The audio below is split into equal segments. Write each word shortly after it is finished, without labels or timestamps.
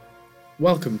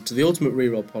Welcome to the Ultimate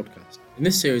Reroll podcast. In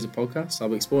this series of podcasts, I'll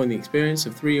be exploring the experience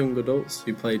of three young adults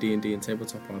who play D&D and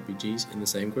tabletop RPGs in the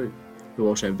same group, who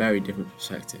all share very different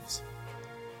perspectives.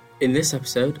 In this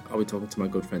episode, I'll be talking to my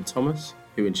good friend Thomas,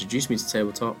 who introduced me to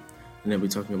tabletop, and then we'll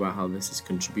be talking about how this has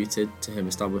contributed to him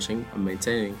establishing and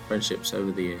maintaining friendships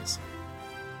over the years.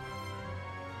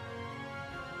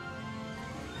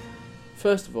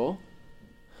 First of all,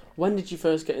 when did you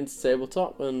first get into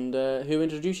tabletop, and who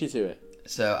introduced you to it?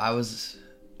 So I was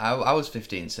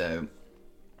 15, so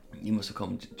you must have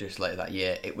come just later that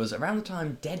year. It was around the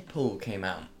time Deadpool came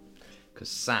out, because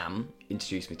Sam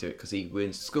introduced me to it, because he was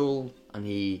in school and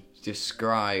he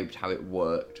described how it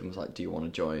worked and was like, do you want to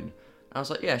join? And I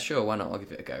was like, yeah, sure, why not, I'll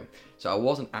give it a go. So I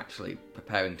wasn't actually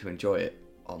preparing to enjoy it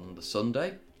on the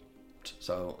Sunday.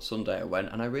 So Sunday I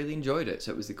went and I really enjoyed it.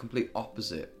 So it was the complete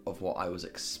opposite of what I was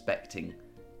expecting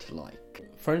to like.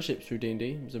 Friendships through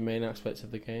D&D was the main aspect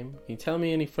of the game. Can you tell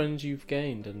me any friends you've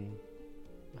gained and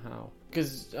how?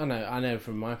 Because I know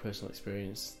from my personal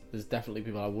experience, there's definitely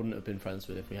people I wouldn't have been friends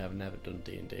with if we have never done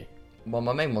D&D. Well,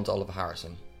 my main one's Oliver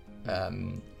Harrison,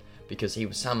 because he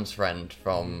was Sam's friend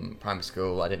from primary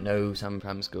school. I didn't know Sam in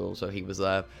primary school, so he was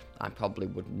there. I probably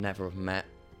would never have met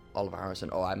Oliver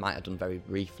Harrison, or I might have done very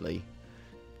briefly.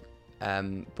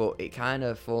 But it kind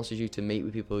of forces you to meet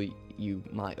with people you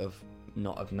might have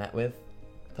not have met with,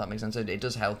 if that makes sense. It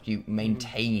does help you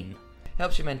maintain.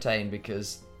 Helps you maintain,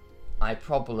 because I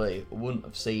probably wouldn't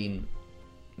have seen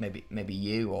maybe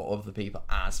you or other people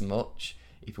as much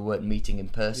if we weren't meeting in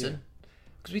person.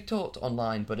 Because we talked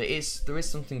online, but there is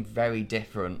something very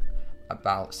different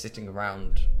about sitting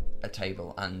around a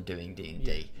table and doing D&D.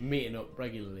 Yeah, meeting up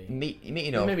regularly.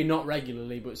 Meeting up. Maybe not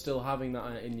regularly, but still having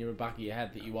that in your back of your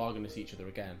head that you are going to see each other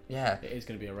again. Yeah. It is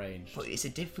going to be arranged. But it's a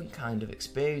different kind of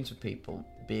experience with people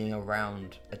being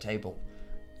around a table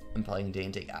and playing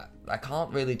D&D. I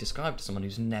can't really describe to someone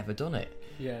who's never done it.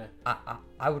 Yeah.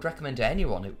 I would recommend to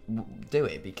anyone who do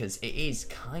it, because it is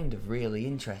kind of really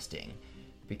interesting,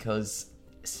 because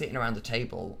sitting around a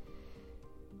table,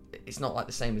 it's not like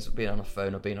the same as being on a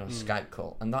phone or being on a Skype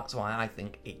call, and that's why I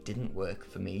think it didn't work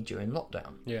for me during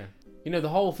lockdown. Yeah. You know, the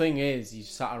whole thing is you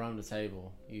sat around a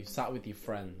table, you sat with your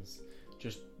friends,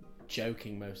 just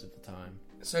joking most of the time.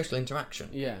 Social interaction.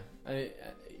 Yeah. And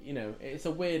it's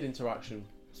a weird interaction,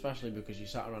 especially because you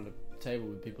sat around a table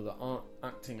with people that aren't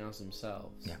acting as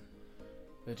themselves. Yeah.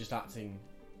 They're just acting,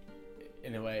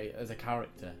 in a way, as a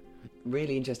character.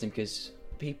 Really interesting, because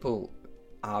people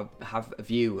have a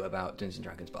view about Dungeons and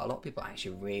Dragons, but a lot of people are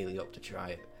actually really up to try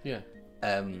it. Yeah.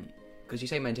 Because you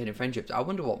say maintaining friendships. I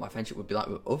wonder what my friendship would be like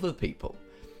with other people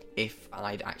if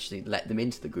I'd actually let them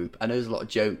into the group. I know there's a lot of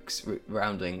jokes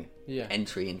surrounding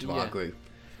entry into our group,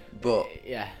 but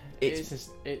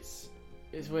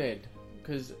it's weird,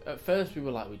 because at first we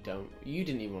were like, you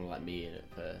didn't even want to let me in at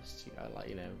first.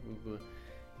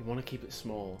 You want to keep it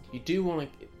small. You do want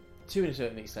to a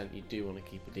certain extent, you do want to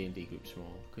keep a D&D group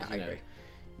small, because I agree.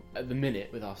 At the minute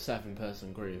with our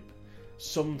 7-person group,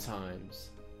 sometimes,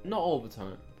 not all the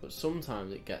time, but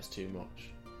sometimes it gets too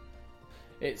much.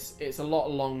 It's a lot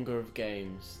longer of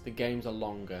games. The games are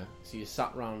longer, so you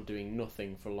sat around doing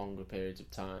nothing for longer periods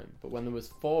of time. But when there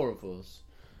was 4 of us,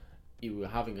 you were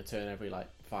having a turn every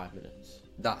 5 minutes.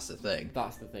 That's the thing.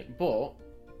 But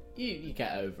you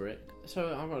get over it.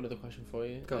 So I've got another question for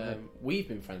you. Go ahead. We've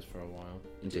been friends for a while.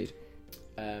 Indeed.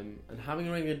 And having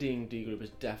a regular D&D group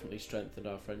has definitely strengthened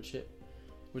our friendship.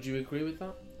 Would you agree with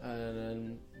that?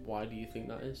 And why do you think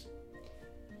that is?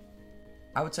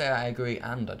 I would say I agree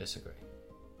and I disagree.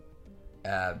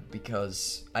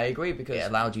 Because I agree because it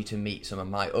allowed you to meet some of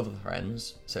my other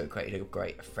friends, so it created a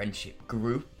great friendship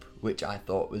group, which I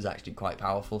thought was actually quite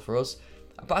powerful for us.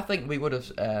 But I think we would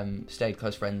have stayed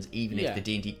close friends even if the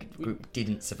D&D group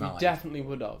didn't survive. We definitely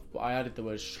would have, but I added the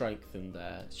word strengthen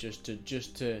there just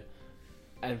to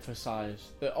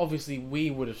emphasise that obviously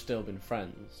we would have still been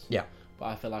friends. Yeah. But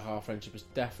I feel like our friendship has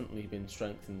definitely been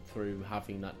strengthened through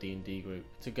having that D&D group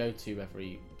to go to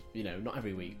every, not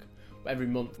every week, but every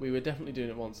month. We were definitely doing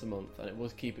it once a month, and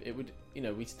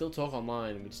we'd still talk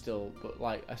online, and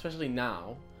but especially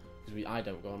now, because I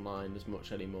don't go online as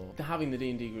much anymore. Having the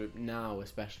D&D group now,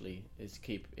 especially,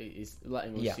 is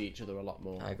letting us see each other a lot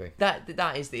more. I agree.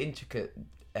 That is the intricate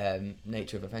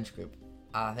nature of a friendship group.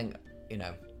 I think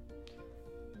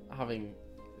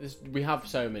we have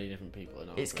so many different people in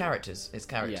our group. Characters. It's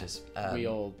characters. Yeah, we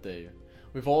all do.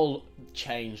 We've all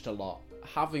changed a lot.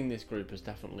 Having this group has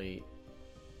definitely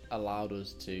allowed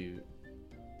us to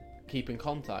keep in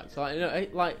contact. So,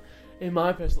 in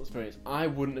my personal experience, I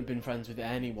wouldn't have been friends with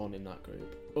anyone in that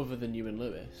group other than you and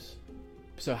Lewis.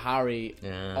 So Harry,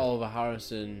 Yeah. Oliver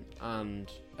Harrison, and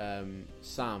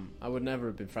Sam, I would never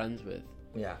have been friends with.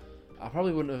 Yeah. I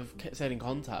probably wouldn't have stayed in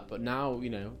contact, but now, you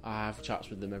know, I have chats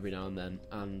with them every now and then,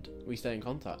 and we stay in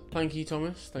contact. Thank you,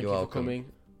 Thomas. Thank You're you welcome. for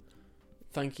coming.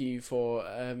 Thank you for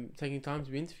taking time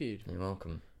to be interviewed. You're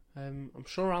welcome. I'm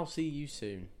sure I'll see you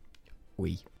soon.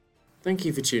 We. Thank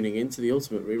you for tuning in to the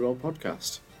Ultimate Reroll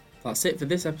podcast. That's it for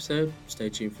this episode. Stay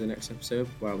tuned for the next episode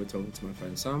where I'll be talking to my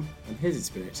friend Sam and his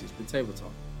experiences with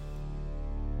Tabletop.